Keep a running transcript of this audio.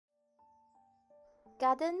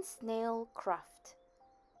Garden Snail Craft.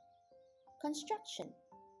 Construction.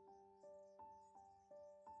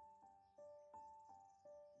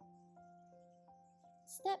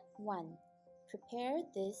 Step 1. Prepare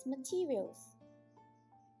these materials.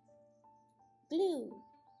 Glue,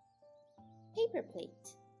 paper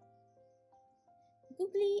plate,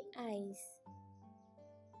 googly eyes,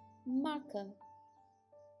 marker,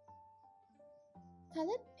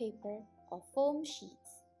 colored paper or foam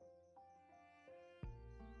sheets.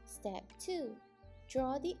 Step 2.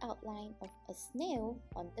 Draw the outline of a snail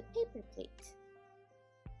on the paper plate.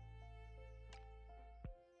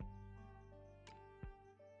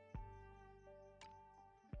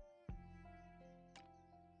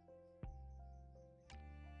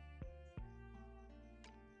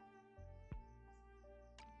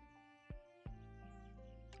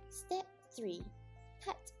 Step 3.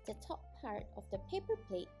 Cut the top part of the paper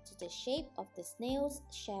plate to the shape of the snail's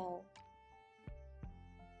shell.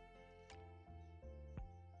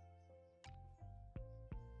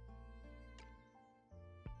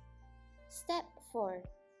 Step 4.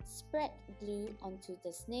 Spread glue onto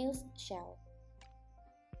the snail's shell.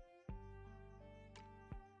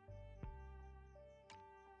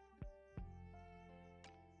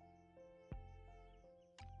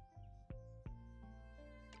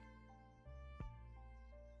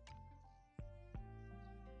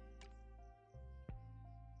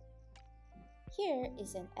 Here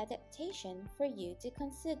is an adaptation for you to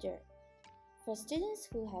consider. For students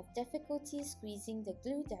who have difficulty squeezing the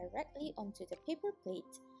glue directly onto the paper plate,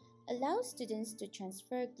 allow students to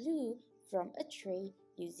transfer glue from a tray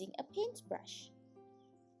using a paintbrush.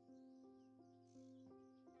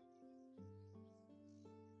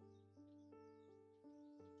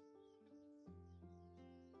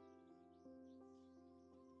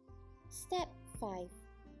 Step 5.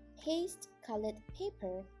 Paste colored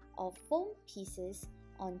paper or foam pieces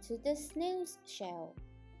onto the snail's shell.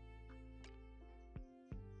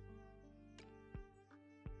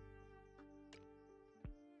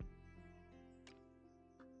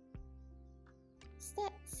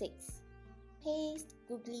 Step 6. Paste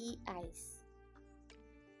googly eyes.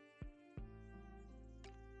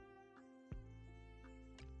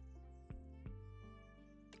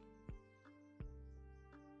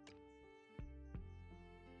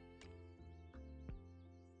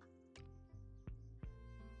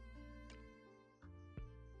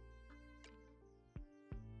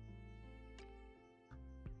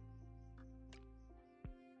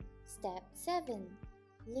 Step 7.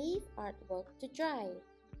 Leave artwork to dry.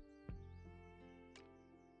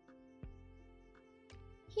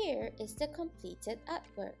 Here is the completed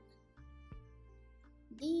artwork.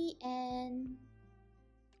 The end.